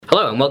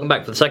Hello and welcome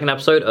back for the second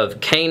episode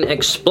of Kane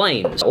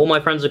Explains. All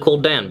my friends are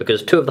called Dan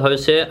because two of the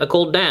hosts here are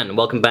called Dan.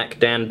 Welcome back,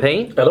 Dan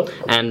P. Hello.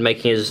 And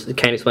making his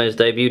Kane Explains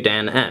debut,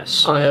 Dan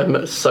S. I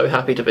am so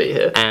happy to be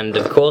here. And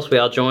of course we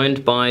are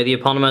joined by the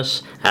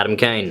eponymous Adam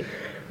Kane.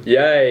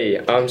 Yay!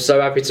 I'm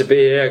so happy to be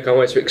here. I can't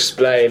wait to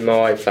explain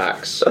my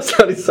facts. That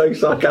sounded so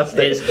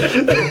sarcastic.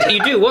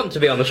 You do want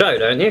to be on the show,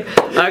 don't you?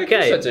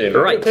 Okay, Yes, I do.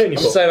 right.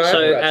 So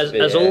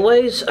As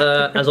always,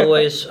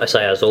 I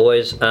say as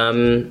always.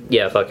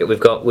 Yeah, fuck it. We've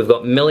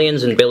got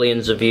millions and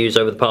billions of views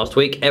over the past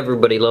week.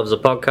 Everybody loves a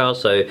podcast,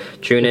 so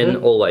tune in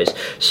always.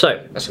 So,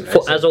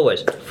 as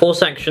always, 4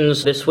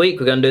 sections this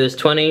week. We're going to do this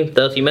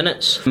 20-30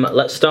 minutes.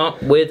 Let's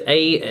start with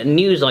a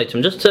news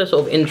item, just a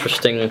sort of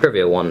interesting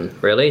trivia one,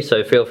 really.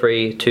 So feel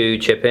free to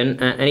chip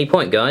in at any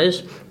point,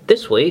 guys.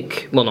 This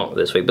week, well, not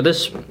this week, but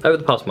over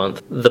the past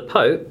month, the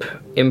Pope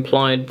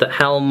implied that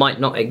hell might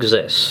not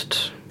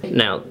exist.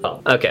 Now,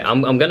 okay,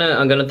 I'm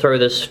gonna throw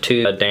this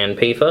to Dan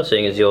P first,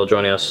 seeing as you're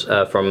joining us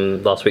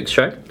from last week's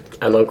show.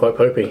 And I'm quite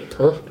popey.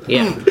 Huh?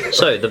 Yeah.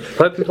 So the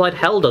Pope implied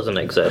hell doesn't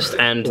exist,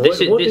 and What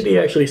did he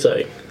actually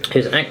say?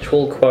 His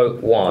actual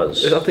quote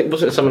was. I think,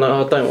 wasn't it something like,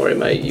 "Oh, don't worry,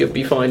 mate, you'll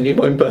be fine. You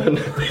won't burn."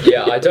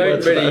 Yeah, I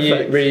don't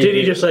really Did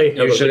he just say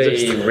hell doesn't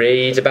usually exist?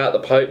 read about the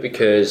Pope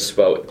because,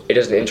 well, it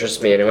doesn't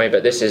interest me anyway.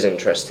 But this is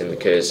interesting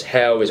because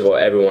hell is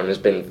what everyone has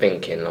been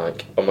thinking.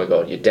 Like, oh my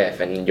God, you're deaf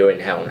and you're in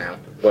hell now.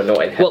 Well,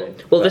 not in heaven.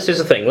 Well, this is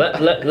the thing.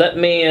 Let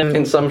me.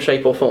 In some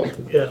shape or form.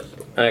 Yeah.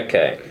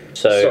 Okay.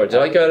 So. Sorry, did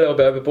I go a little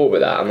bit overboard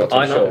with that? I'm not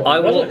too sure.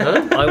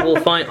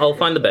 I'll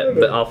find the bit,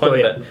 but I'll find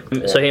Oh, the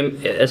bit. So he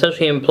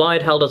essentially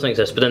implied hell doesn't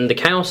exist, but then the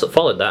chaos that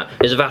followed that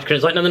is the Vatican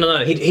is like,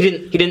 no, he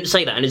didn't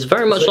say that, and it's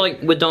very much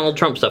like with Donald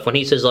Trump stuff when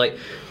he says like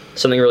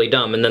something really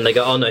dumb, and then they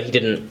go, oh no, he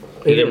didn't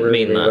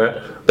really mean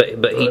that.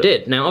 But he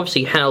did. Now,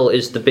 obviously, hell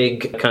is the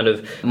big kind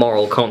of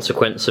moral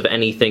consequence of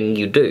anything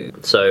you do.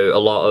 So a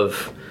lot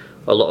of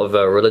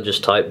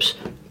religious types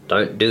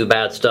don't do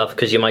bad stuff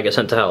because you might get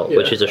sent to hell,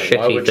 which is a Why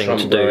shitty would thing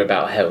Trump to do. worry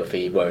about hell if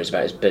he worries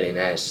about his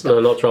billionaires stuff? No,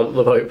 not Trump,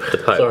 the Pope. The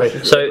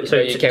Pope.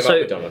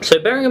 Sorry. So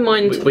bearing in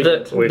mind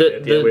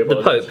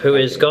the Pope, who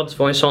is God's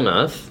voice on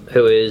earth,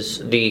 who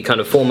is the kind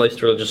of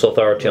foremost religious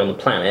authority on the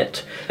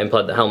planet,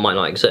 implied that hell might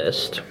not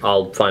exist.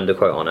 I'll find a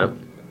quote on it.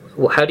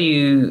 How do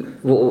you?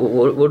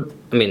 What,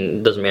 I mean,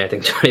 it doesn't mean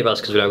anything to any of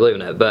us because we don't believe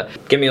in it. But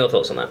give me your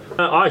thoughts on that.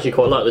 I actually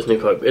quite like this new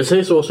Pope. Is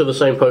this also the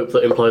same Pope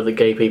that implied that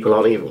gay people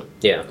aren't evil?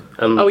 Yeah.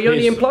 Oh, he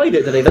only implied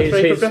it, did he? That's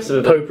very progressive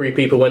of him. Popery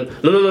people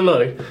went, no,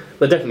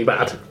 they're definitely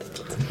bad.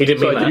 He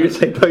didn't mean Sorry, that. did you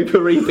say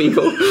potpourri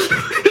people?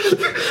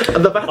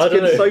 And the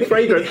Vatican's so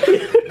fragrant.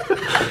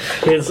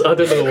 I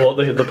don't know what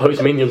the Pope's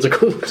minions are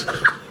called.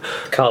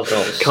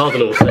 Cardinals.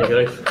 There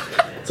you go.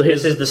 So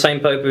This is the same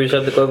Pope who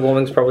said that global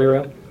warming's probably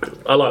real.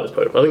 I like this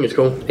Pope. I think it's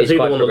cool. Is he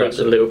the quite one that looks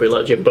a little bit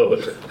like Jim Bowen?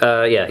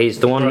 Yeah, he's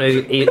the one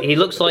who he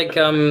looks like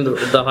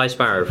the High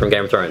Sparrow from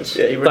Game of Thrones.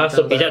 Yeah, he really That's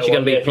does. a He's actually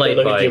going to be If you played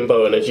don't know by who Jim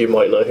Bowen, as you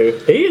might know who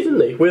he is,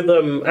 isn't he? With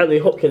Anthony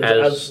Hopkins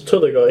as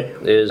T'other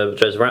guy. is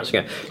Joseph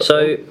Ratzinger.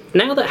 So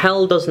now that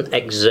hell doesn't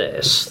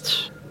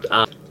exist,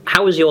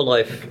 how is your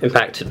life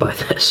impacted by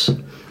this?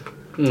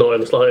 Not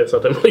in the slightest. I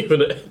don't believe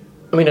in it.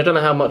 I mean, I don't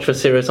know how much of a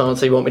serious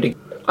answer you want me to.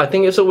 I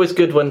think it's always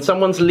good when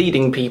someone's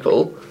leading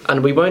people,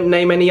 and we won't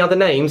name any other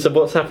names of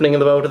what's happening in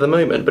the world at the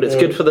moment, but it's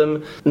good for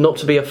them not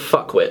to be a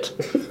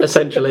fuckwit,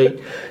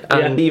 essentially,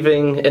 and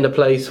leaving in a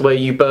place where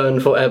you burn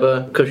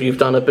forever because you've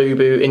done a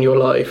boo-boo in your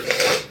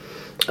life.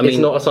 It's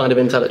not a sign of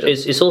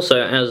intelligence. It's also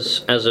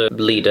as a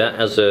leader,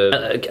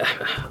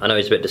 I know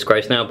he's a bit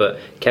disgraced now, but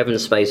Kevin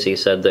Spacey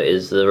said that it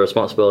is the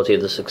responsibility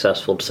of the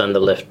successful to send the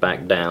lift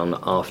back down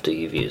after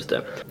you've used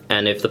it.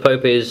 And if the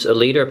Pope is a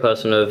leader, a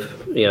person of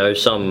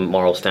some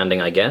moral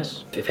standing, I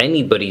guess, if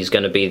anybody's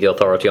going to be the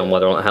authority on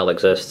whether or not hell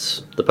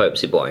exists, the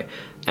Pope's your boy.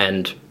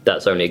 And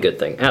that's only a good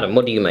thing. Adam,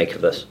 what do you make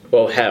of this?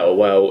 Well,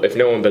 hell, if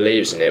no one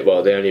believes in it,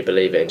 well, they only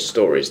believe it in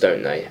stories,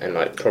 don't they? And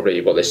like probably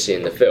what they see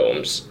in the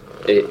films,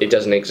 it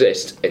doesn't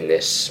exist in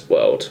this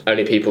world.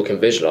 Only people can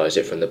visualise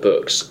it from the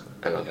books,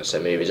 and like I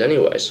said, movies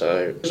anyway, so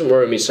it doesn't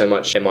worry me so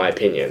much, in my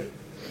opinion.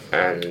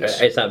 And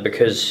Is that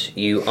because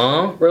you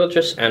are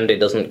religious and it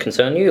doesn't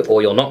concern you,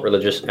 or you're not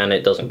religious and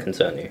it doesn't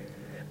concern you?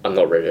 I'm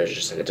not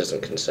religious and it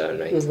doesn't concern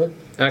me.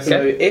 Okay.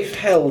 So if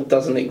hell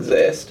doesn't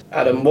exist,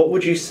 Adam, what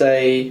would you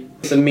say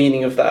is the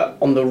meaning of that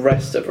on the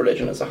rest of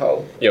religion as a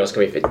whole? You're asking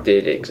me if it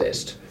did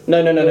exist. No.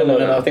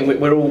 I think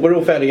we're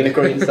all fairly in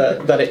agreement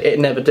that it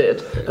never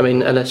did. I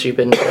mean, unless you've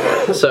been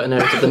to certain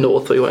areas of the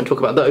north, we won't talk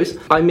about those.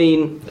 I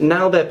mean,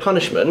 now their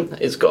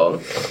punishment is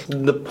gone.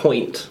 The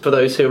point for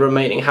those who are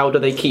remaining, how do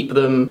they keep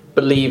them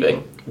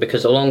believing?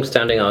 Because a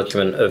long-standing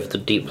argument of the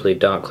deeply,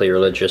 darkly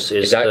religious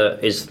is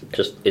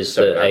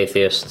the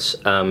atheists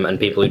and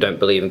people who don't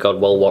believe in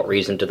God. Well, what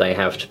reason do they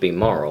have to be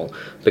moral?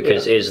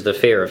 Because is the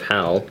fear of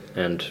hell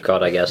and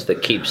God, I guess,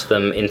 that keeps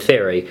them, in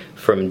theory,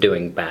 from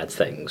doing bad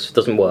things.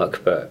 Doesn't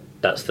work, but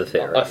that's the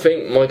theory. I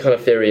think my kind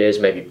of theory is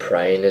maybe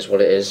praying is what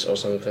it is or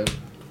something.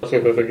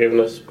 Asking for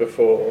forgiveness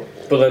before,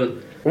 but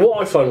then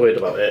What I find weird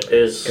about it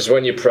is because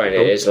when you're praying,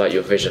 it is like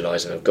you're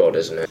visualising a god,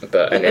 isn't it?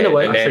 But In a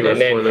way.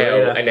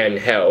 and then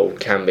hell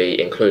can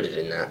be included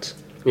in that.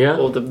 yeah.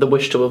 Or the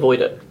wish to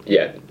avoid it.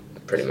 Yeah,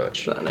 pretty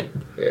much. Certainly.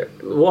 Yeah.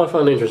 What I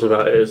find interesting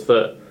about it is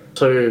that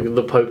so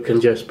the Pope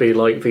can just be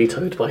like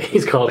vetoed by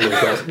his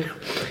cardinals,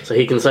 so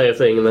he can say a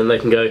thing and then they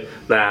can go,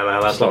 nah,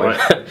 that's not right.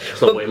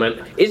 That's not what we meant.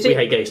 Is we it-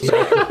 hate gays.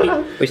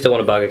 We still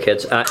want to bugger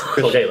kids. Not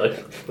gay though.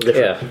 Different.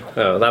 Yeah.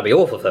 Oh, that'd be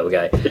awful if they were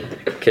gay.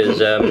 Because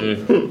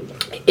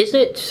is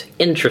it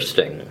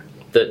interesting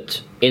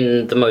that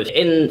in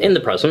the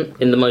present,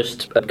 in the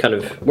most kind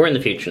of, we're in the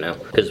future now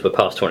because we're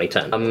past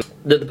 2010.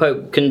 That the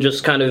Pope can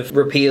just kind of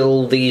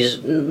repeal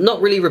these,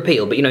 not really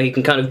repeal, but he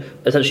can kind of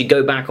essentially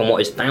go back on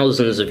what is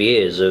thousands of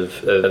years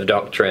of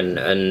doctrine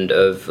and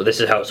of this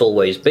is how it's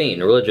always been.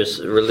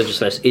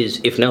 Religiousness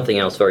is, if nothing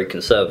else, very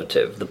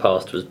conservative. The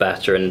past was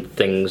better and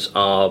things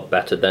are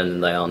better then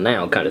than they are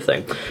now, kind of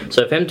thing.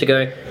 So for him to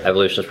go,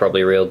 evolution is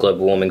probably real,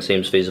 global warming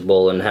seems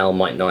feasible, and hell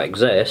might not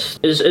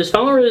exist. As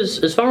far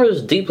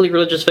as deeply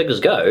religious figures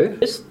go,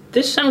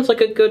 this sounds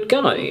like a good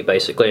guy,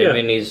 basically. Yeah. I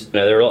mean, he's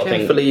there are a lot of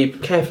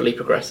things. Carefully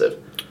progressive.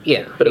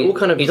 Yeah, But it all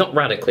kind of he's not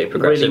radically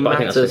progressive. Really but I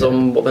think matters that's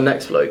on what the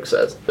next bloke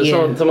says. If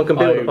Yeah. someone can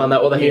build upon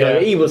that, or they can go,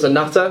 he was a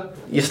nutter,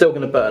 you're still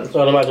going to burn.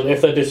 So I'd imagine if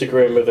they're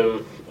disagreeing with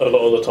him a lot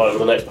of the time,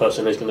 the next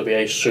person is going to be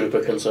a super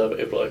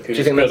conservative bloke who's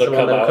you think going that's to the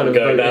come one that out kind and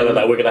of go, vote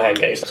no, in? we're going to hang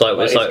gays. like-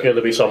 it's like- going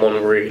to be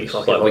someone really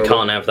fucking Like we horrible.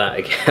 can't have that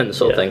again,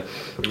 sort of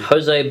thing.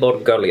 Jose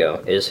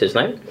Borgoglio is his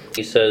name.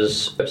 He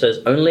says,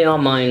 only our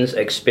minds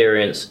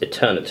experience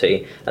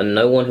eternity, and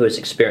no one who has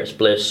experienced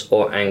bliss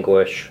or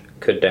anguish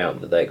could doubt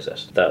that they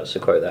exist. That's a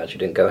quote that actually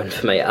didn't go in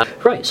for me.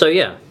 Right, so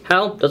yeah,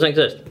 hell doesn't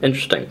exist.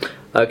 Interesting.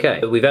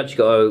 Okay, we've actually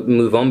got to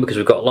move on because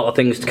we've got a lot of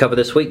things to cover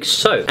this week.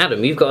 So,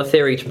 Adam, you've got a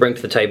theory to bring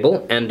to the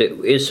table, and it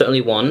is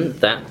certainly one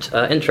that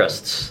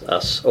interests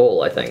us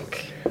all, I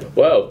think.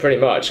 Well,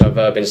 pretty much. I've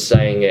been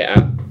saying it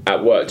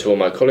at work to all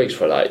my colleagues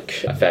for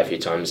like a fair few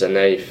times, and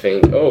they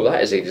think, "Oh,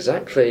 that is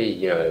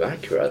exactly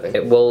accurate." I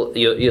think. Well,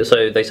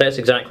 so they say it's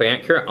exactly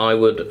accurate. I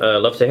would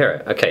love to hear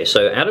it. Okay,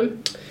 so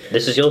Adam,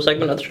 this is your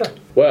segment of the show.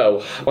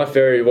 Well, my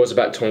theory was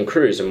about Tom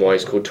Cruise and why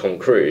he's called Tom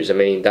Cruise. I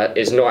mean, that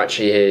is not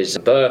actually his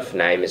birth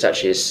name, it's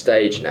actually his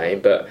stage name.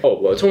 But,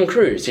 Tom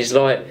Cruise, he's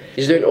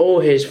doing all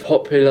his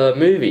popular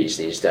movies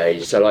these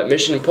days. So, like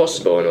Mission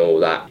Impossible and all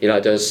that.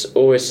 Does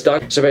all his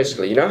stuff. So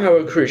basically, you know how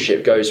a cruise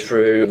ship goes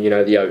through,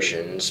 the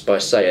oceans by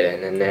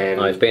sailing and then...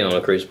 I've been on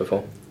a cruise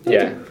before.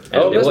 Yeah.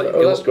 And That's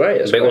great.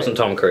 That's but it great. wasn't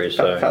Tom Cruise,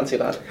 so... Fancy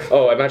lad.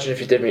 Oh, imagine if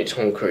you did meet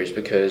Tom Cruise,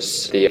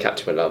 because the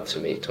captain would love to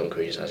meet Tom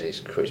Cruise as his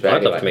cruise. But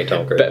I'd love to meet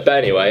Tom Cruise. But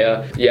anyway,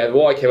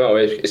 what I came up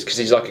with is because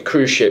he's like a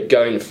cruise ship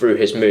going through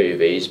his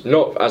movies,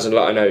 not as in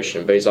like an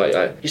ocean, but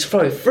he's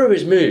flying through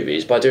his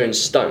movies by doing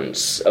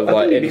stunts of I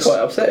like. think you'd be quite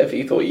upset if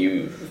you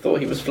thought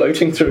he was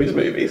floating through his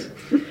movies.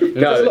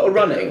 There's a lot No, of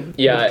running.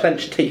 Yeah. With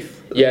clenched teeth.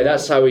 yeah,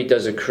 that's how he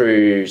does a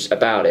cruise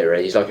about it.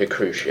 Really, he's like a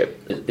cruise ship.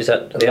 Is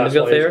that the end That's of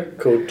your why he's theory?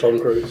 called Tom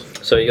Cruise.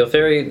 So your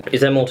theory, is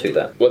there more to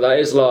that? Well, that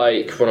is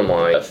like one of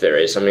my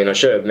theories. I mean, I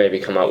should have maybe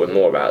come up with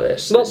more about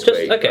this. Well, this just,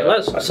 week, okay,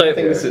 but- let's... So, I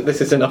think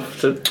this is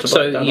enough to bite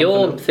so down on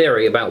your for now.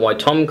 theory about why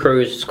Tom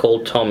Cruise is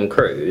called Tom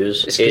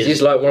Cruise It's because is...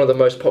 he's like one of the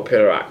most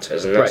popular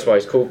actors, and that's Right. why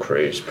he's called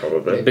Cruise,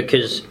 probably.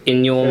 Because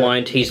in your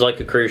mind, he's like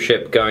a cruise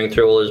ship going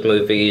through all his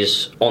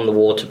movies on the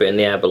water, but in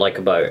the air, but like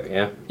a boat,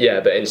 yeah?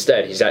 Yeah, but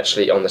instead he's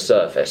actually on the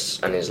surface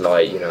and is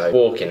like,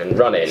 walking and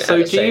running So at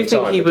the do same you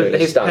think time. he doing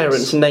his stunts.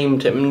 parents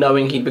named him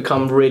knowing he'd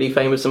become really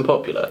famous and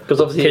popular? Because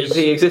obviously 'Cause-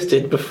 he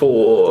existed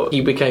before he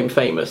became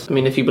famous. I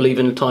mean, if you believe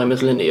in time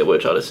as linear,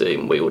 which I'd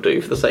assume we all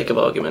do for the sake of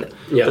argument,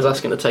 Yeah. because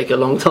that's going to take a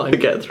long time to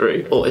get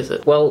through. Or is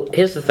it? Well,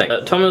 here's the thing.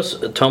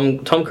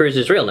 Tom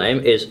Cruise's real name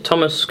is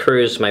Thomas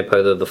Cruise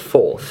Maypother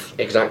IV.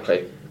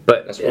 Exactly.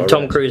 But That's what I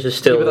Tom read. Cruise is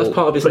still... Yeah, but that's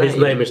part of his But name. his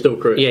name is still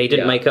Cruise. Yeah, he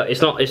didn't Yeah. make up.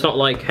 It's not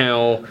like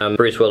how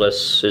Bruce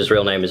Willis's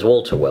real name is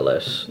Walter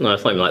Willis. No,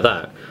 it's not even like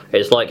that.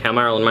 It's like how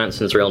Marilyn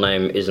Manson's real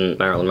name isn't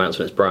Marilyn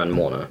Manson, it's Brian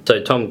Warner.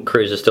 So Tom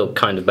Cruise is still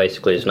kind of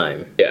basically his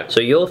name. Yeah. So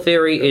your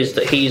theory is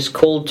that he's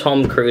called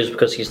Tom Cruise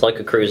because he's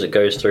like a cruise that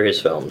goes through his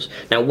films.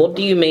 Now, what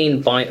do you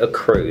mean by a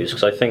cruise?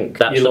 Because I think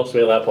that's You lost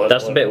me at that point.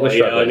 that's the bit we're Yeah,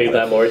 I struggling need with.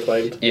 that more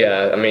explained.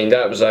 Yeah, I mean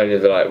that was only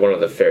one of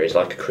the theories,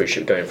 like a cruise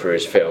ship going through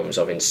his films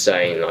of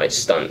insane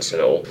stunts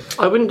and all.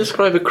 I wouldn't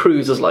describe a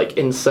cruise as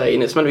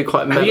insane. It's meant to be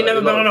quite. Have you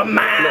never been on a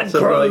mad Lots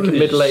of cruise?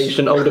 middle-aged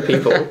and older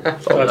people. on there.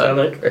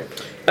 Titanic.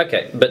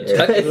 Okay, but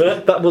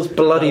That was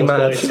bloody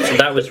That was mad. great.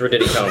 that was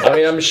ridiculous. I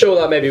mean, I'm sure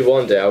that maybe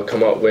one day I'll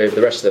come up with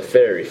the rest of the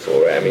theory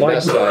for it. I mean, Why-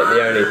 that's like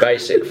the only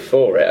basic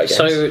for it, I guess.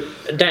 So,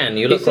 Dan,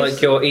 you look Is this-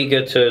 like you're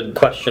eager to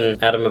question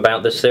Adam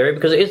about this theory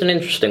because it is an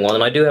interesting one,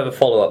 and I do have a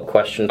follow-up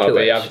question to I'll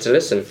be it. happy to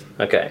listen.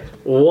 Okay.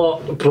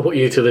 What brought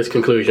you to this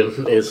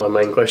conclusion is my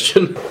main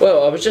question.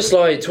 Well, I was just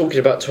talking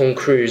about Tom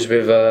Cruise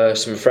with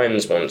some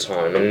friends one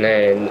time, and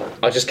then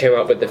I just came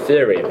up with the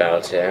theory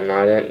about it, and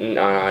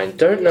I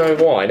don't know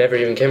why. I never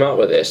even came up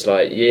with this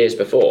like years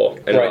before,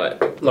 and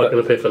Right. Like an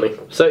epiphany.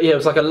 So yeah, it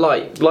was like a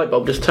light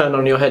bulb just turned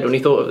on in your head when you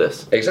thought of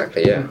this.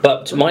 exactly, yeah.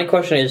 But my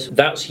question is,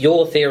 that's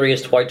your theory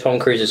as to why Tom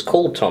Cruise is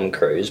called Tom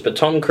Cruise, but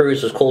Tom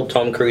Cruise was called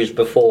Tom Cruise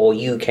before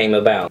you came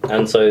about,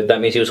 and so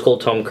that means he was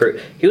called Tom Cruise.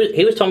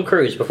 He was Tom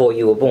Cruise before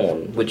you were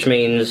born, which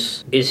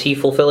means, is he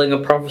fulfilling a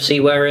prophecy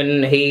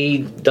wherein he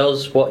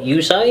does what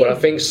you say? Well, I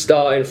think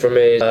starting from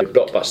his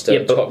blockbuster,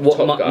 Yeah, but top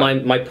what guy.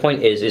 my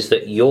point is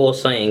that you're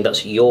saying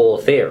that's your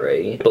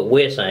theory, but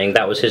we're saying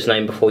that was his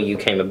name before you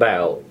came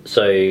about.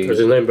 So It was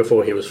his name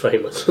before he was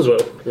famous as well.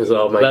 Is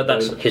our main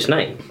that's name. his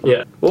name.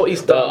 Yeah. What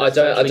he's done But is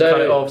actually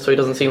cut it off so he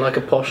doesn't seem like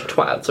a posh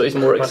twat, so he's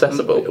more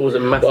accessible. It was a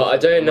massive. Well, I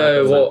don't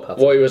know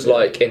what he was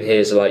like in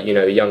his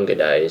younger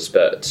days,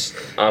 but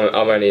I'm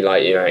only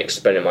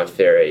explaining my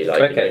theory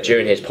Okay.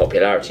 during his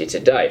popularity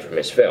today from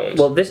his films.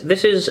 Well,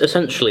 this is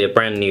essentially a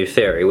brand new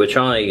theory, which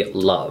I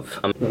love.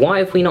 Why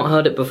have we not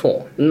heard it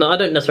before? No, I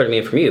don't necessarily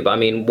mean from you, but I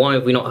mean, why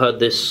have we not heard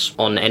this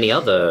on any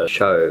other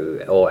show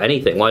or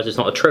anything? Why is this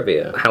not a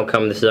trivia? How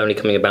come this is only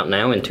coming about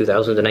now in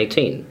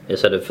 2018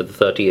 instead of for the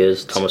 30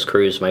 years Thomas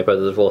Cruise,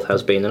 Mayweather the Fourth,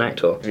 has been an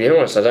actor? To be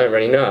honest, I don't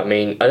really know. I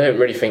mean, I don't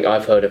really think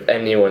I've heard of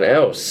anyone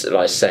else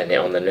saying it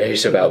on the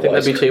news about I think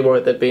what. they'd be too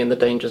worried they'd be in the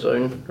danger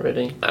zone,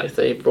 really, if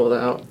they brought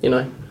that out,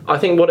 I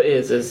think what it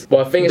is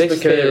Well, I think it's this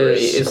because theory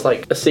is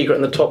like a secret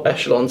in the top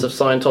echelons of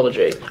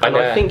Scientology, and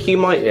I know. think you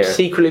might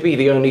secretly be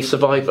the only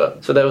survivor.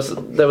 So there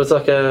was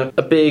like a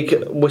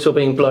big whistle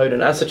being blown,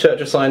 and as the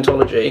Church of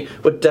Scientology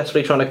were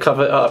desperately trying to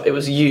cover it up, it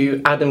was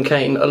you, Adam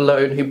Kane,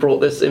 alone who brought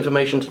this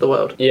information to the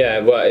world. Yeah,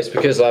 well, it's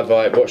because I've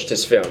watched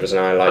his films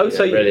and I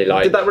really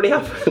like. Did that really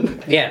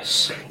happen?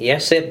 Yes,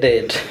 it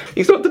did.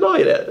 He's not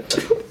denying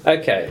it.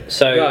 Okay,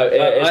 so No,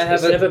 I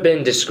it's never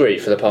been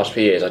discreet for the past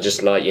few years. I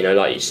just like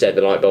you said,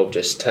 the light bulb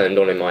just turned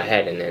on in my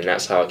head, and then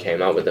that's how I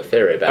came up with the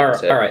theory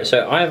about it. All right.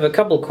 So I have a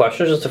couple of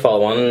questions just to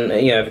follow on.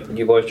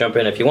 You boys jump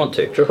in if you want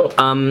to. Sure.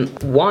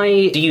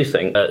 Why do you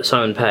think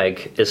Simon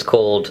Pegg is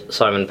called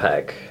Simon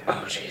Pegg?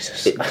 Oh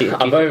Jesus!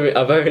 I've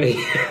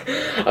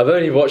I've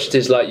only watched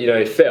his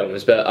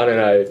films, but I don't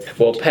know.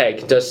 Well,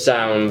 Pegg does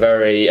sound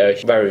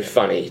very very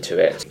funny to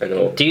it and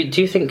all. Do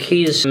you think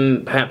he's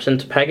perhaps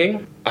into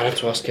pegging? I'd have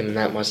to ask him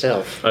that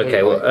myself.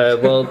 Okay, well,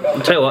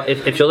 tell you what,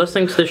 if you're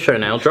listening to this show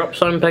now, drop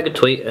Simon Pegg a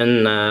tweet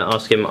and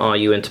ask him, are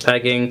you into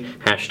pegging?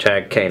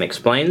 # Kane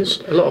Explains.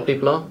 A lot of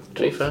people are,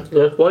 to be fair.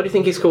 Yeah. Why do you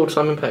think he's called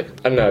Simon Pegg?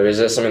 I don't know. Is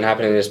there something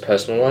happening in his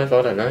personal life?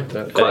 I don't know.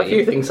 But Quite a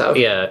few things have.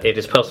 Yeah, it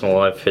is personal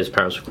life. His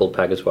parents were called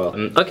Pegg as well.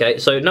 Okay,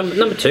 so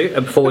number two,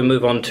 before we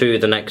move on to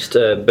the next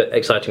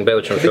exciting bit,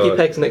 which I'm Vicky sure...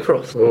 Pegg's Nick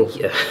Frost.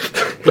 Yeah.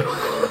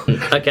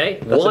 Okay,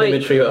 That's an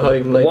imagery at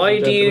home. ladies why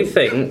and do you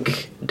gentlemen.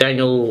 think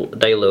Daniel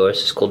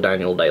Day-Lewis is called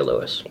Daniel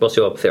Day-Lewis? What's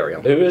your theory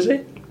on that? who is he?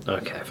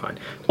 Okay, fine.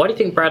 Why do you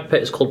think Brad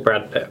Pitt is called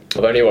Brad Pitt?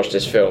 I've only watched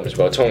his films.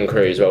 Well, Tom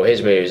Cruise. Well,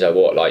 his movies are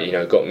what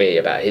got me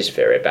about his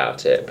theory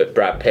about it. But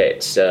Brad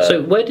Pitt's.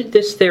 So where did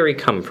this theory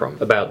come from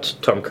about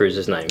Tom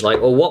Cruise's name?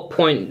 Or what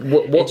point,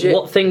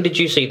 what thing did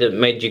you see that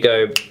made you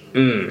go,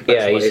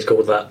 Yeah, he's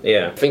called that.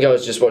 Yeah. I think I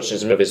was just watching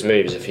some of his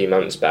movies a few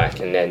months back,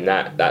 and then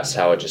that's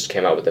how I just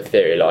came up with the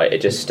theory. It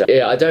just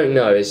I don't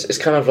know. It's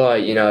kind of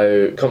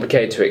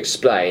complicated to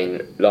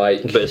explain.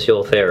 But it's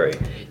your theory.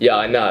 Yeah,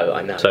 I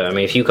know. So I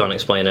mean, if you can't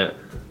explain it,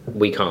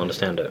 we can't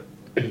understand it.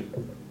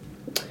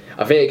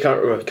 I think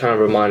it kind of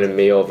reminded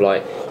me of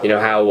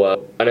how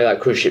I know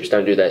that cruise ships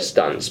don't do their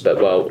stunts, but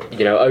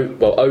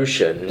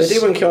oceans. They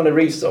do when Keanu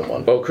Reeves is on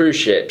one. Well, cruise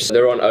ships,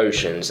 they're on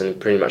oceans, and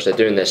pretty much they're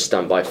doing their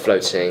stunt by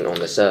floating on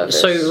the surface.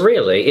 So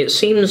really, it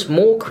seems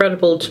more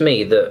credible to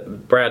me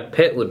that Brad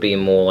Pitt would be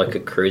more like a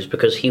cruise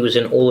because he was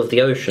in all of the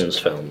Ocean's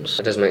films.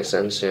 That does make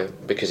sense, yeah,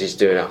 because he's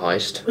doing a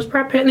heist. Was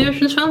Brad Pitt in the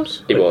Ocean's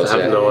films? He was.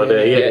 I have yeah. no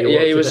idea.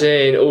 Yeah, he was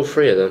in all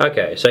three of them.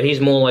 Okay, so he's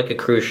more like a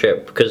cruise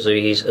ship because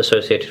he's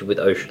associated with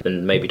ocean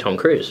than maybe Tom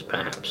Cruise,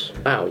 perhaps.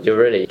 Wow, you're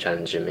really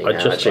challenging me. I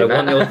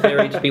want your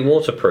theory to be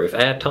waterproof,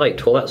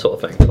 airtight, all that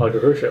sort of thing. Like a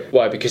cruise ship.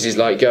 Why? Because he's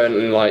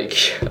going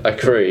on a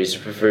cruise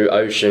through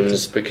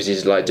oceans because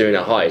he's doing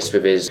a heist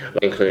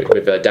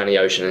with Danny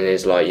Ocean and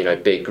his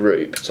big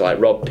group to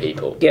rob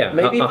people. Yeah.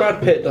 Maybe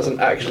Brad Pitt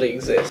doesn't actually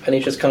exist, and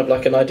he's just kind of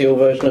like an ideal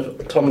version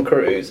of Tom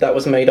Cruise that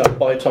was made up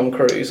by Tom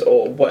Cruise,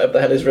 or whatever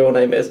the hell his real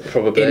name is,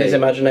 Probably. in his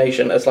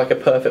imagination as like a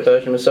perfect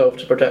version of himself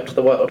to protect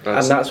the world.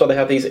 And that's why they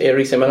have these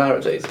eerie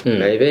similarities.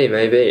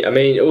 Maybe. I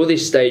mean, all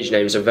these stage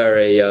names are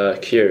very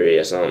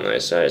curious, aren't they?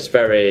 So it's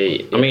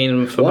very. I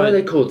mean, why are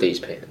they called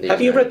these?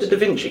 Have you read the Da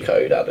Vinci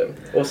Code, Adam,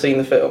 or seen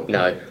the film?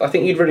 No. I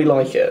think you'd really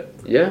like it.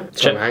 Yeah,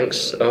 Tom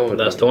Hanks. Oh,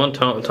 That's the one,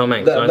 Tom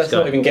Hanks. Nice Let's guy.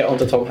 not even get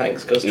onto Tom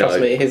Hanks, because trust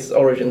me, his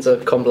origins are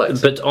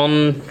complex. But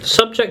on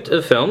subject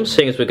of films,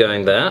 seeing as we're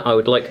going there, I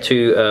would like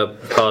to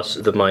pass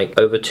the mic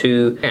over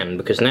to Dan,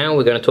 because now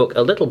we're going to talk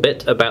a little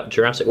bit about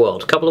Jurassic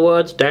World. A couple of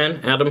words,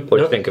 Dan, Adam, what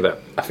do you think of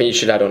it? I think you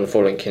should add on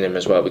Fallen Kingdom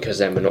as well, because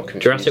then we're not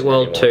confused. Jurassic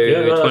World 2,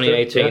 Yeah, no,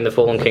 2018, yeah. The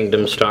Fallen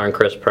Kingdom, starring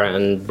Chris Pratt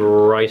and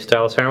Bryce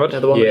Dallas Howard. Yeah,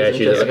 the one Yeah, with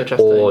she's Jessica Chastain.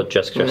 Or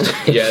Jessica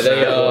Chastain. Yeah,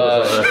 they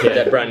are.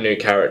 They're brand new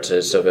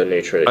characters of a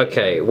new trilogy.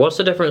 Okay, what's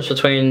the difference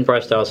between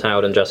Bryce Dallas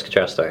Howard and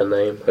Jessica A Chastain?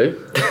 name.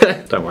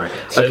 Who? Don't worry.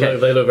 So Okay.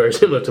 they look very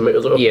similar to me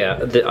as well. Yeah,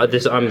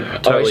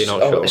 I'm totally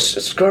not sure.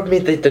 Scrub me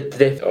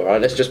the.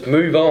 Alright, let's just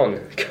move on.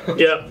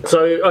 Yeah.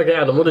 So, okay,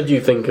 Adam, what did you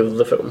think of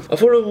the film? I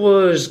thought it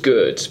was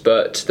good,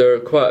 but there are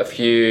quite a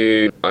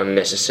few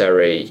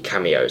unnecessary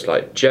cameos.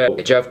 Like Jeff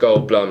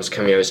Goldblum's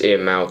cameo as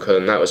Ian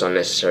Malcolm, that was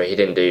unnecessary. He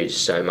didn't do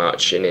so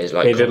much in his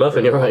He did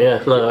nothing, you're right,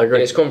 yeah. No, I in agree.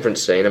 his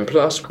conference scene, and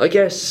plus, I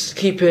guess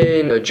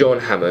keeping John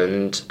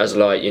Hammond as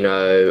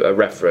a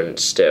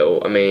reference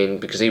still. I mean,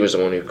 because he was the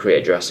one who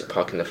created Jurassic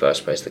Park in the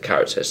first place, the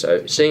character.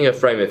 So seeing a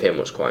frame of him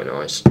was quite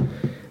nice.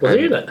 Was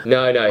he in it?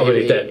 No, Oh,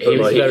 he's dead, but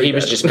like, he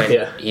was just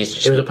yeah. he's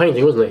just He was a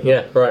painting, wasn't he?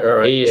 Yeah,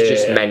 right. He is Yeah,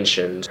 just yeah.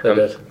 mentioned.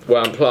 Okay.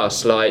 Well, and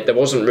plus, like, there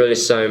wasn't really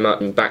so much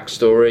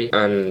backstory,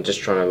 and just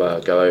trying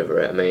to go over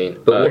it. I mean,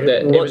 But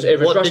it was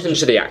what rushed did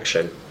into the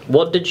action.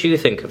 What did you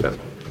think of him?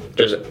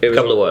 Just It a was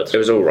couple of words. It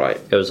was all right.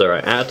 It was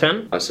alright. Out of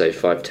 10? I'd say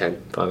 5/10.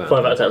 5 5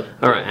 out of 10.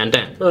 Alright, and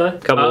Dan?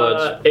 Alright. Couple of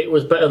words. It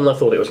was better than I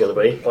thought it was going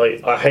to be.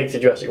 Like, I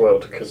hated Jurassic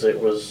World because it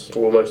was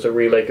almost a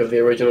remake of the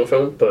original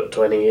film, but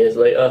 20 years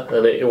later,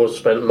 and it was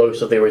spent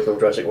most of the original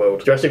Jurassic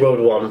World. Jurassic World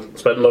 1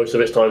 spent most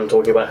of its time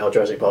talking about how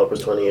Jurassic Park was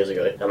 20 years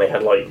ago, and they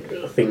had, like,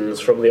 things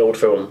from the old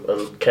film,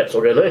 and kept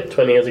on going, hey,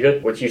 20 years ago,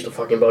 which used to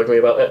fucking bug me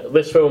about it.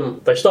 This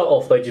film, they start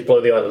off, they just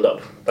blow the island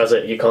up. That's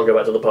it, you can't go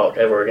back to the park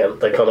ever again.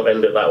 They kind of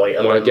end it that way,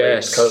 and Well, I then they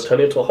guess- kind of turn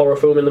it into a horror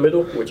film in the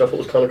middle, which I thought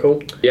was kind of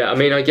cool. Yeah, I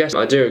mean, I guess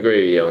I do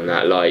agree with you on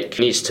that. Like,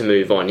 he needs to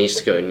move on, needs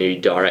to go in new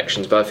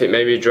directions. But I think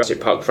maybe the Jurassic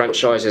Park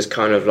franchise is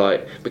kind of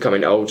like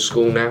becoming old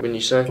school now. When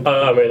you say,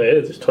 I mean, it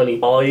is. It's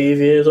 25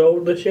 years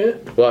old this year.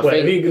 Well, I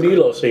Wait, think- have you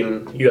lot have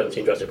seen? You haven't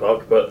seen Jurassic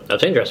Park, but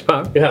I've seen Jurassic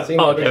Park. you have. Seen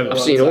Oh, the okay. I've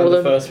seen all of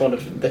them. The first one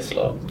of this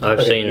lot. I've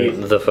Okay, seen you-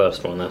 the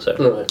first one, that's it.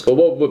 Right. well,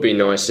 what would be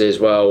nice is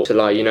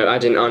to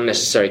add in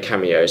unnecessary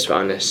cameos for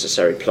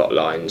unnecessary plot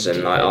lines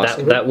and ask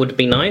That would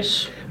be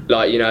nice.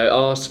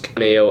 ask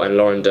Neil and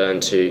Lauren Dern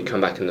to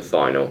come back in the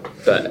final,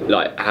 but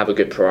have a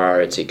good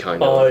priority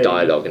kind of I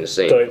dialogue in the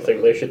scene. Don't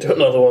think they should do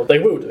another one. They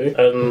will do,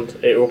 and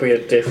it will be a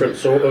different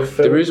sort of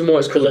film. The reason why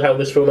it's because of how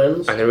this film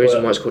ends. And the reason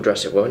but- why it's called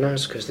Jurassic World now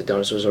is because the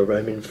dinosaurs are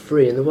roaming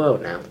free in the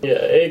world now. yeah,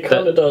 it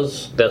kind of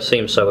does. That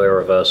seems so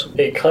irreversible.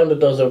 It kind of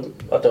does a.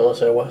 I don't want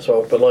to say a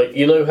Westworld, but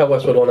you know how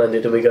Westworld 1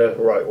 ended, and we go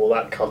right. Well,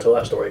 that can't tell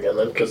that story again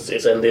then, because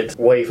it's ended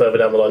way further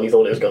down the line you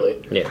thought it was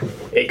going to. Yeah.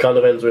 It kind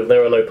of ends with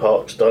there are no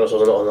parks,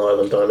 dinosaurs are not on an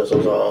island,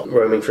 dinosaurs are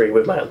roaming free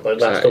with man. Like, that's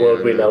the Exactly,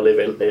 world we yeah. now live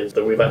in, is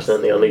that we've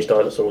accidentally unleashed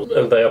dinosaurs,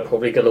 and they are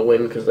probably going to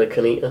win because they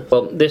can eat us.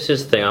 Well, this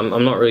is the thing.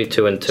 I'm not really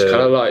too into. It's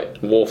kind of like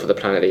War for the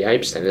Planet of the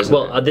Apes, then, isn't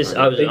Well, it?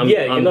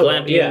 I'm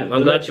glad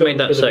you made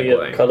that It's gonna be a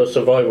segue. kind of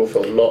survival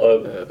film, not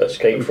a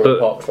escape from a But-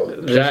 park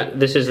film.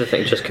 This is the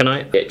thing. Just can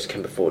I? Apes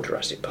came before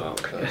Jurassic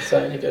Park.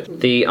 Certainly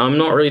did. I'm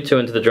not really too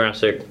into the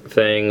Jurassic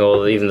thing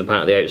or even the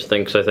Planet of the Apes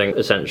thing because I think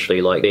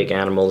essentially big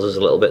animals is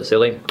a little bit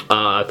silly.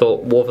 I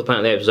thought War for the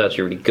Planet of the Apes was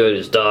actually really good.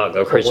 It's dark,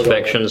 there are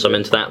crucifixions. I'm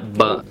into that,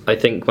 but I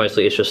think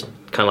mostly it's just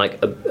kind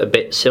of a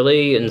bit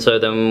silly. And so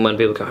then when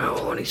people go,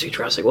 "Oh, I need to see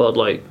Jurassic World,"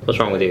 what's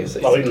wrong with you? I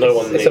think no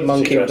one It's needs a to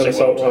monkey see with an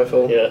Jurassic assault World.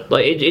 rifle. Yeah.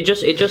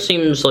 It just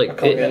seems like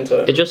can't get into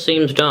it. it just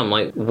seems dumb.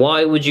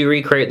 Why would you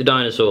recreate the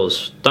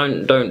dinosaurs?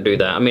 Don't do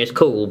that. I mean, it's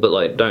cool,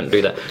 but don't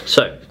do that.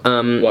 So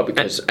Well,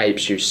 because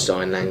apes use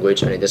sign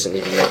language and it doesn't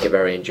even make it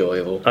very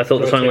enjoyable. I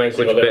thought the sign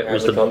language bit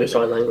was Can't do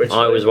sign language.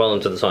 I was well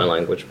into the sign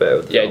language bit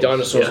of the Yeah, film.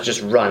 dinosaurs Yeah.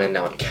 just run and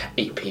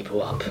eat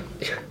people up.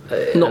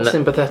 Not and that-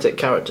 sympathetic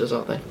characters,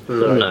 are they?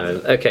 No.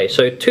 Okay,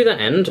 so to that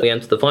end, we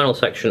enter the final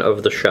section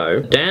of the show.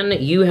 Dan,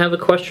 you have a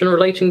question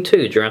relating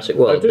to Jurassic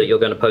World do. that you're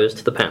going to pose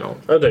to the panel.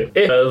 I do.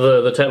 If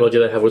the technology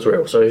they have was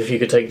real, so if you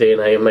could take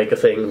DNA and make a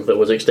thing that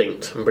was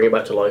extinct and bring it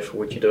back to life,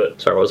 would you do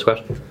it? Sorry, what was the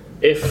question?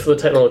 If the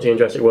technology in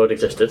Jurassic World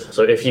existed,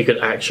 so if you could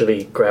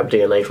actually grab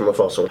DNA from a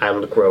fossil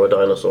and grow a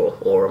dinosaur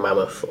or a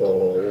mammoth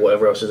or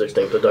whatever else is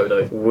extinct, a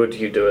dodo, would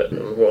you do it?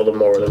 And what are the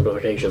moral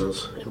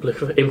implications?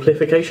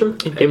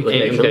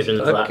 Implications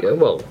of that? Okay,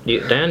 well,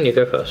 Dan, you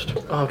go first.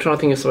 Oh, I'm trying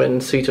to think of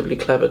something suitably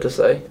clever to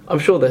say. I'm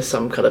sure there's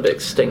some kind of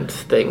extinct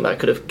thing that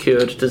could have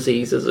cured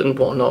diseases and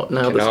whatnot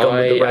now that's gone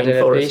with the add in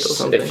a rainforest or piece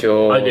something. if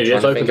you're I do, trying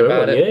yes, to open think to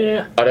about everyone. it?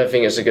 Yeah. I don't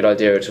think it's a good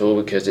idea at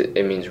all because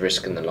it means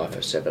risking the life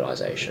of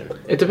civilization.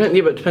 It depends.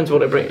 Yeah, but it depends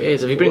what it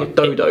is. If you bring a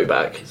dodo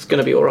back, it's going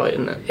to be all right,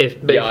 isn't it?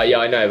 Yeah,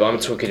 I know, but I'm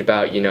talking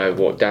about,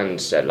 what Dan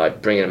said,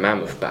 like bringing a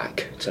mammoth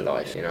back to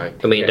life,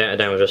 I mean, Yeah.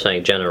 Dan was just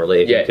saying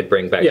generally, if you Yeah. could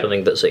bring back Yeah.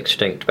 something that's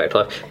extinct back to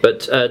life.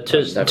 But to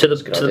just don't the think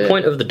it's a good to the idea.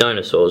 point of the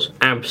dinosaurs,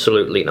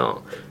 absolutely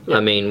not. I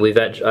mean, I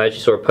actually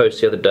saw a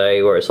post the other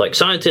day where it's like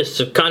scientists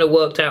have kind of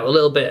worked out a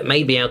little bit,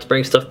 maybe how to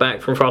bring stuff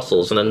back from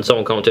fossils, and then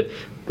someone commented,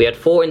 "We had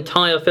 4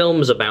 entire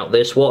films about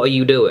this. What are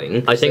you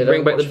doing?" I think They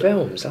bring don't back watch the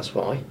films, that's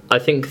why. I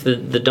think the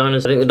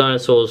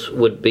dinosaurs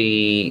would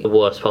be the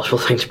worst possible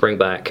thing to bring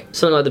back.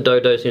 Something like the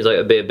dodo seems like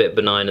it'd be a bit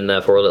benign and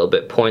therefore a little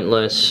bit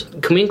pointless.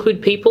 Can we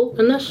include people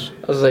in this?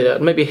 I was say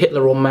that maybe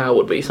Hitler or Mao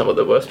would be some of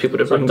the worst people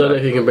to I bring don't know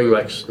back. if you can bring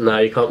back. No,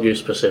 you can't use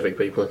specific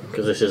people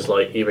because this is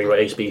like you bring back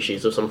a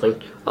species or something.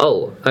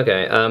 Oh,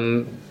 okay.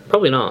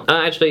 Probably not.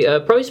 Actually,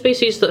 probably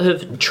species that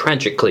have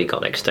tragically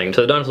gone extinct.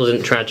 So the dinosaurs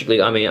didn't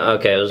tragically. I mean,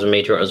 okay, it was a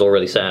meteorite. It was all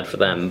really sad for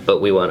them,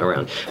 but we weren't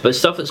around. But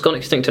stuff that's gone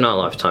extinct in our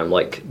lifetime,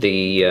 like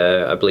the,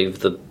 I believe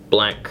the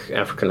black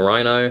African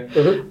rhino.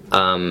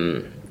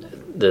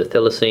 The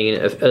thylacine,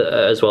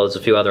 as well as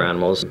a few other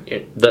animals.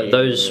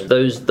 Those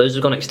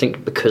have gone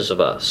extinct because of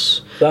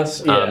us.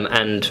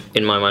 And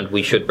in my mind,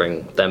 we should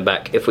bring them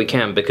back if we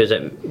can, because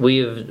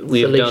we've it's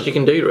the least done. You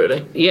can do,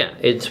 really. Yeah,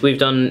 we've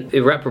done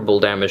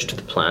irreparable damage to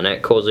the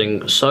planet,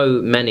 causing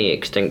so many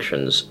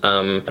extinctions,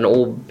 and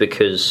all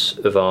because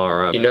of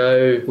our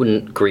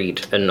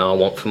greed and our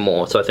want for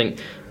more. So I think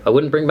I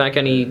wouldn't bring back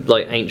any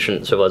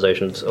ancient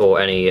civilizations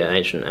or any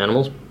ancient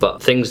animals, but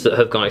things that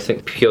have gone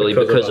extinct purely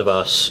because of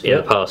us in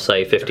the past,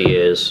 say, 50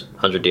 years,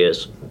 100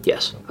 years.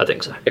 Yes, I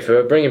think so. If we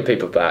were bringing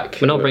people back,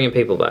 we're not bringing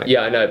people back.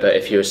 Yeah, I know,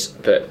 but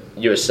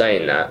you were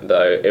saying that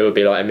though, it would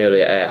be like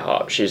Amelia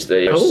Earhart. She's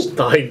the. I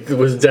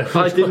was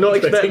definitely. I did not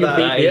expect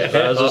that.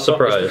 That was a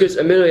surprise. Because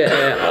Amelia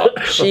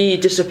Earhart, she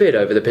disappeared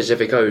over the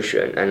Pacific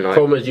Ocean, and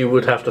problem is you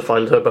would have to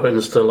find her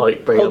bones to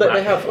bring her back.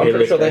 They have. I'm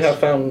pretty sure they have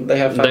found.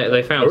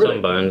 They found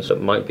some bones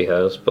that might be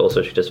hers, but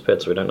also she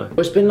disappeared, so we don't know.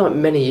 Well, it's been like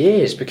many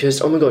years because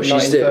oh my god,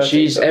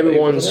 she's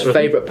everyone's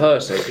favourite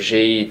person because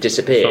she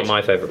disappeared. She's not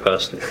my favourite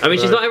person. I mean,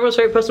 she's not everyone's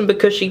favourite person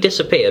because she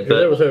disappeared,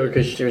 but was her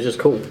because she was just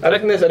cool. I don't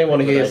think there's anyone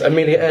who is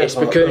Amelia Earhart. It's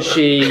because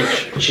she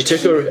took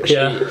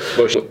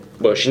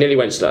her. She nearly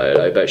went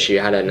solo, but she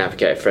had a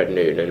navigator Fred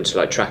Noonan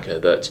to track her.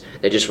 But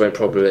they just went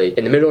probably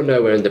in the middle of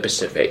nowhere in the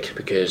Pacific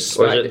because.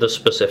 Or is it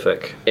the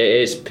Pacific? It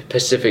is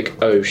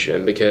Pacific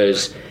Ocean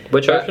because.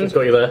 Which ocean?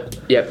 Got you there.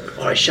 Yeah.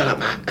 Alright, shut up,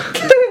 Matt.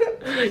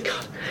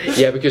 God.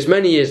 Yeah, because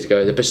many years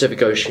ago the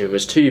Pacific Ocean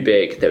was too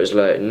big. There was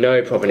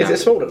no proper. Is it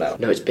smaller now?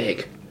 No, it's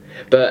big.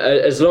 But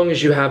as long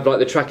as you have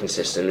the tracking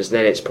systems,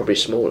 then it's probably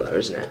smaller,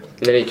 isn't it?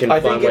 And then you can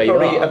find where you are.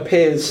 I think it probably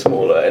appears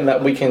smaller in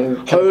that we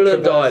can.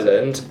 Holland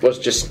Island was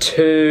just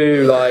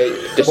too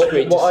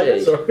discreet to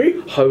see.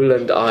 Sorry?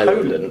 Holland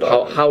Island.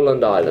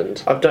 Howland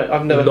Island.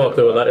 I've never. Not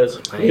know what that is.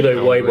 You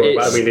know way more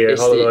about me than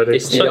Holland Island.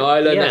 It's the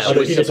island that she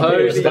was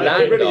supposed to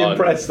land on. Really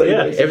impressed.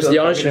 It was the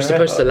island she was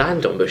supposed to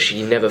land on, but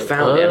she never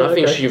found it, and I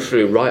think she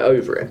flew right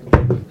over it.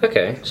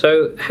 Okay,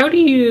 so how do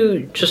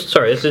you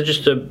sorry, this is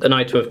just an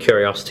item of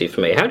curiosity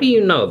for me. How do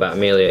you know about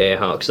Amelia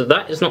Earhart? Because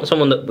that is not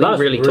someone that we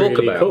really talk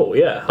about. Cool,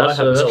 yeah. I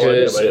have no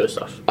idea about this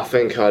stuff. I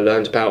think I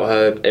learned about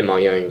her in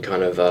my own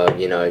kind of,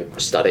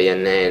 study,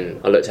 and then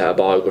I looked at her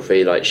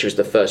biography. She was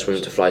the first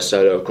woman to fly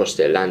solo across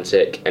the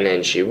Atlantic, and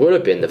then she would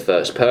have been the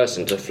first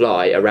person to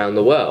fly around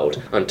the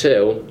world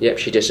until,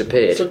 she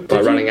disappeared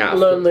by running out. Did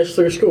you learn this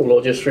through school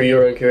or just through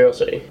your own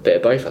curiosity? Bit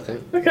of both, I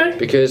think. Okay.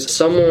 Because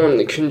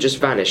someone couldn't just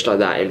vanish like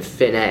that in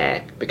thin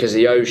air because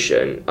the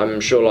ocean. I'm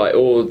sure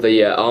all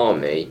the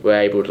army were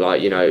able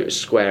to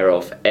square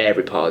off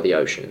every part of the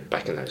ocean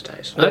back in those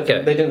days.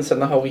 Okay. They didn't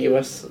send the whole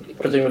US,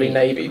 presumably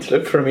Navy, to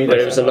look for Amelia. But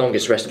it was the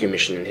longest rescue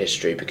mission in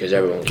history because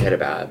everyone cared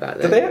about it back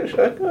then. Did they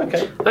actually?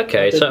 Okay.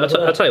 Okay, so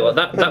I'll tell you what,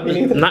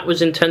 that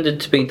was intended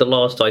to be the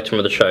last item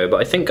of the show, but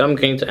I think I'm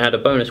going to add a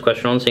bonus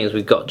question on, seeing as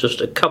we've got just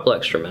a couple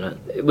extra minutes.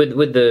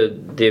 With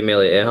the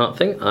Amelia Earhart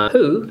thing,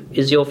 who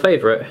is your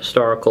favourite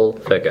historical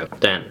figure?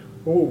 Dan.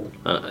 Ooh.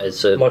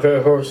 It's my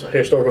favourite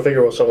historical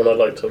figure or someone I'd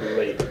like to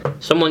meet?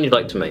 Someone you'd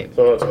like to meet.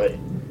 Someone I'd like to meet.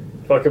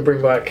 If I could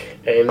bring back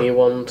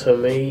anyone to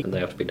meet... And they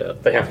have to be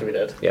dead. They have to be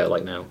dead? Yeah,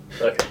 like now.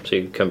 Okay. So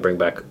you can bring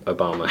back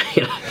Obama.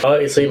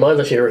 See,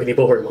 mine's actually a really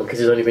boring one because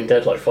he's only been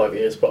dead 5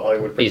 years, but I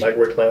would bring back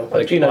Rick Mail.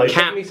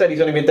 He said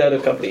he's only been dead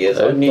a couple of years.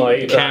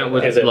 Cat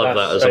would love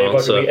that as an answer.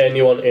 If I could meet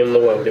anyone in the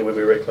world, it would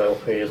be Rick Mail.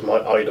 He is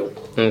my idol.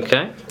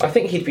 Okay. I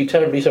think he'd be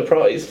terribly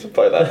surprised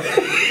by that.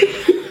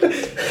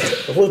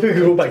 Well, people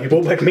go back. You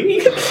brought back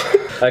me?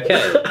 Okay.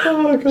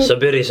 So,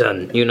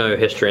 Biri-san, you know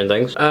history and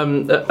things?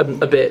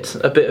 A bit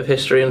of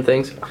history and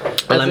things.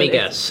 Well, let me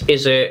guess.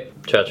 Is it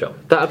Churchill?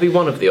 That'd be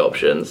one of the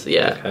options,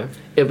 yeah. Okay.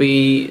 It'd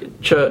be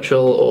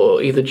Churchill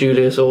or either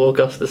Julius or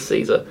Augustus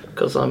Caesar,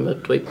 because I'm a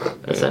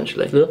dweeb,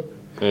 essentially. Yeah.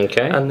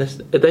 Okay. And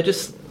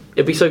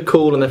it'd be so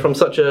cool, and they're from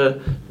such a...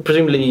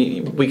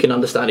 Presumably we can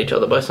understand each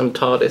other by some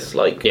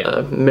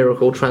TARDIS,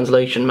 miracle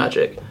translation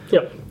magic.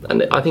 Yep.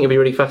 And I think it'd be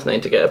really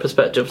fascinating to get a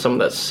perspective of someone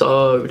that's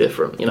so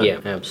different, Yeah,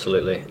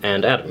 absolutely.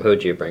 And Adam, who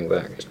would you bring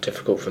back? It's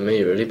difficult for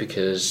me, really,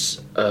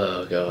 because...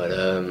 Oh, God.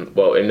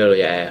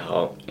 Amelia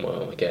Earhart,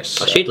 I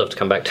guess... she'd love to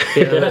come back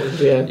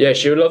to... Yeah,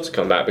 she would love to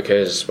come back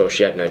because,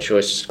 she had no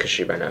choice because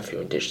she ran out of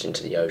fuel and ditched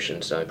into the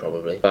ocean, so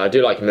probably. But I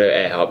do like Amelia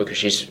Earhart because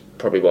she's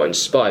probably what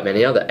inspired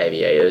many other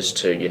aviators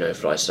to,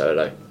 fly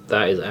solo.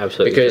 That is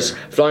absolutely because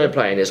true. Flying a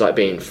plane is like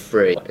being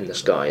free in the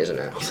sky, isn't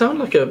it? You sound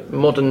like a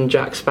modern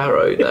Jack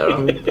Sparrow there.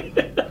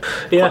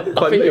 Yeah,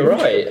 I think you're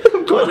right.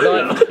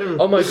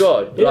 Oh my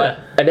god! Yeah.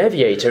 An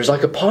aviator is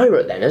like a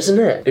pirate, then, isn't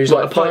it? Who's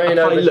a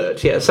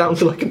pilot? Yeah,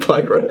 sounds like a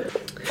pirate.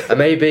 And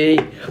maybe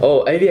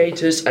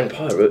aviators and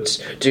pirates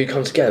do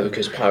come together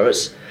because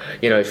pirates,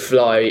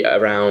 fly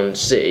around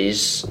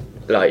seas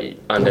like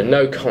under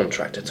no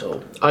contract at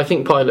all. I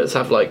think pilots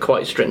have like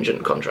quite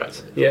stringent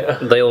contracts. Yeah.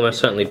 They almost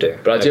certainly do.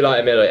 But I do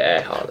like Amelia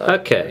Earhart though.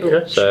 Okay,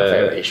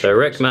 Okay. so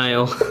Rick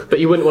Mayall, But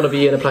you wouldn't want to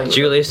be in a plane.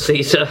 Julius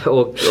Caesar,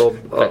 or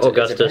It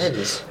Augustus,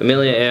 depends.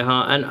 Amelia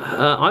Earhart, and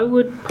I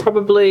would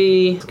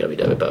probably It's going to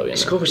be David Bowie.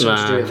 It's Isn't it? got something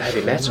to do Nah. with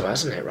heavy metal,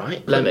 hasn't it?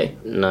 Right? Lemmy.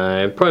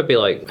 no, probably be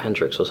like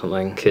Hendrix or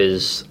something,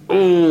 because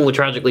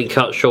tragically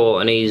cut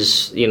short, and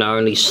he's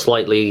only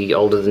slightly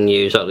older than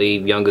you, slightly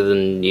younger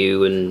than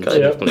you, and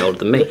significantly older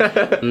than me.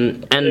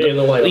 And In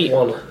the way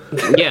of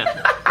one.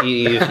 yeah,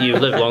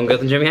 you've lived longer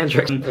than Jimi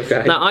Hendrix.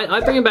 Okay. Now, I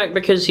bring him back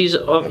because he's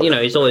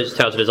always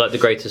touted as like the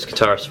greatest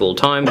guitarist of all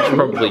time, which is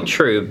probably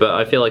true, but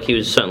I feel like he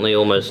was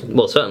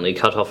certainly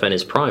cut off in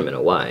his prime in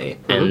a way,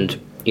 and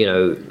he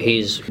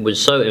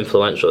was so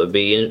influential. It'd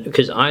be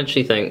because I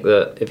actually think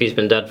that if he's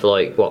been dead for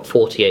like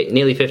 48,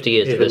 nearly 50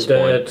 years He's at this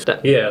been point, dead,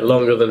 yeah,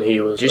 longer than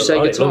he was. Did you say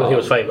alive, guitar? longer than he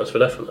was famous for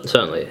definite.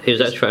 certainly he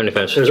was actually only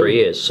famous for 3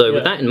 years. So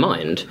with that in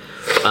mind,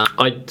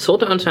 I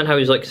sort of understand how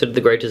he's like considered the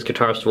greatest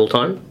guitarist of all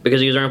time,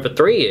 because he was around for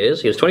 3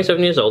 years. He was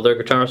 27 years old. There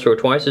are guitarists who are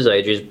twice his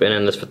age. He's been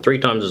in this for 3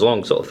 times as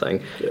long, sort of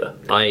thing. Yeah.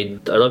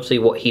 I'd love to see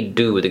what he'd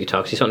do with the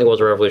guitar, because he certainly was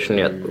a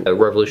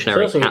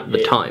revolutionary at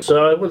the time.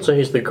 So I wouldn't say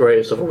he's the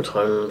greatest of all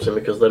time, simply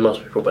because there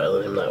must be people better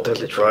than him now.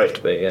 Right.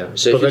 But yeah.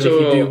 So But then if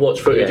you do watch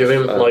footage of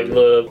him,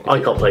 I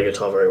can't play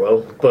guitar very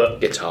well, but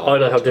Guitar. I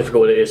know how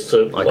difficult it is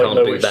to can't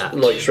know do which that.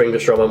 string to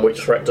strum and which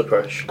fret to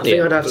push. I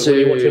think I'd have But when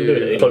you watch him do it,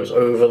 to. he floats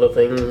over the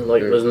thing.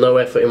 There's no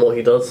effort in what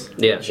he does.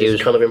 Yeah, which he is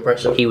was- kind of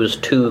impressive. He was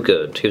too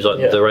good. He was like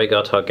Yeah. the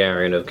Rhaegar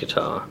Targaryen of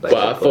guitar. Well,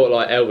 I basically. thought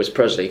like Elvis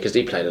Presley, because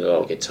he played a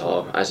lot of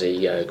guitar as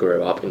he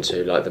grew up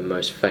into like the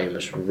most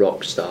famous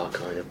rock star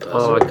kind of person.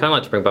 Oh, I'd kind of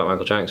like to bring back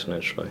Michael Jackson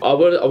actually. I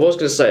was going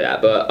to say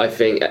that, but I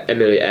think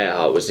Amelia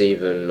Earhart was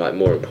even like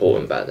more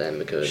important back then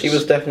because She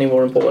was definitely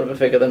more important of a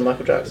figure than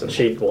Michael Jackson.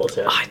 She was,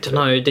 yeah. I don't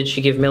know. Did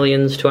she give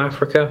millions to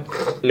Africa?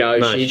 No,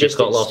 No, she she just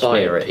got lost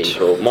near inspired it.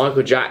 people.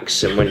 Michael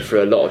Jackson went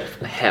through a lot of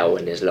hell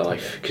in his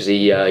life because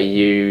he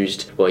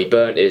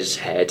burnt his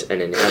head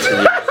and then he had to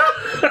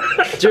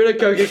use doing a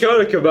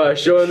Coca-Cola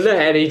commercial and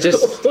then he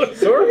just.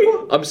 Sorry?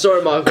 I'm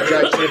sorry, Michael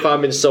Jackson, if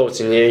I'm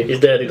insulting you. He's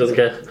dead, he doesn't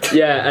care.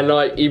 Yeah, and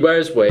like he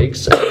wears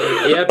wigs.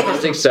 He had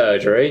plastic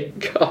surgery.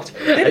 God,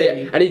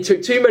 and he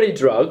took too many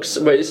drugs.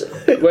 Where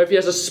if he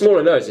has a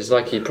smaller nose, it's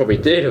like he probably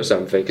did or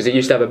something because he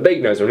used to have a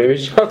big nose when he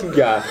was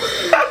younger.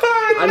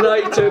 And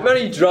like he took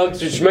many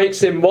drugs, which makes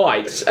him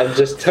white and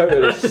just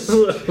totally.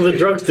 The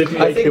drugs didn't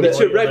make think him the white,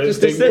 took those reckless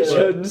things were.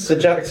 decisions. The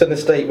Jackson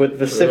estate would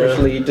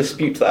vociferously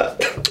dispute that.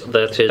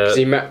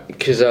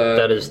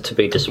 That is to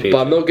be disputed.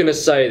 But I'm not going to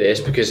say this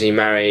because he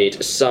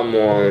married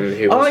someone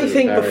who. I wasn't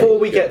think very before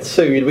we good. get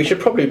sued, we should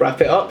probably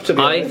wrap it up. To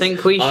be I honest.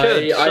 think we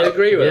should. I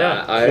agree with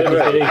Yeah. that. I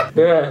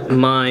agree. Yeah.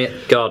 My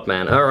God,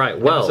 man. All right.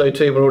 Well, So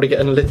too, we're already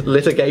getting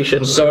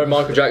litigation. Sorry,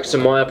 Michael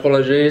Jackson. My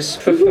apologies.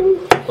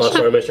 Oh,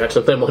 sorry, Miss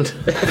Jackson, never mind.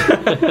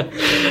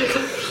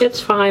 it's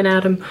fine,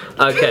 Adam.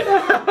 Okay.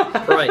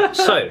 Right.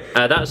 So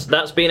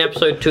that's been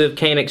episode 2 of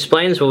Kane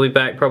Explains. We'll be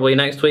back probably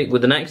next week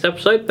with the next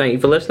episode. Thank you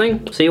for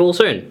listening. See you all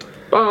soon.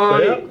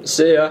 Bye.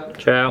 See ya.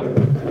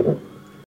 Ciao.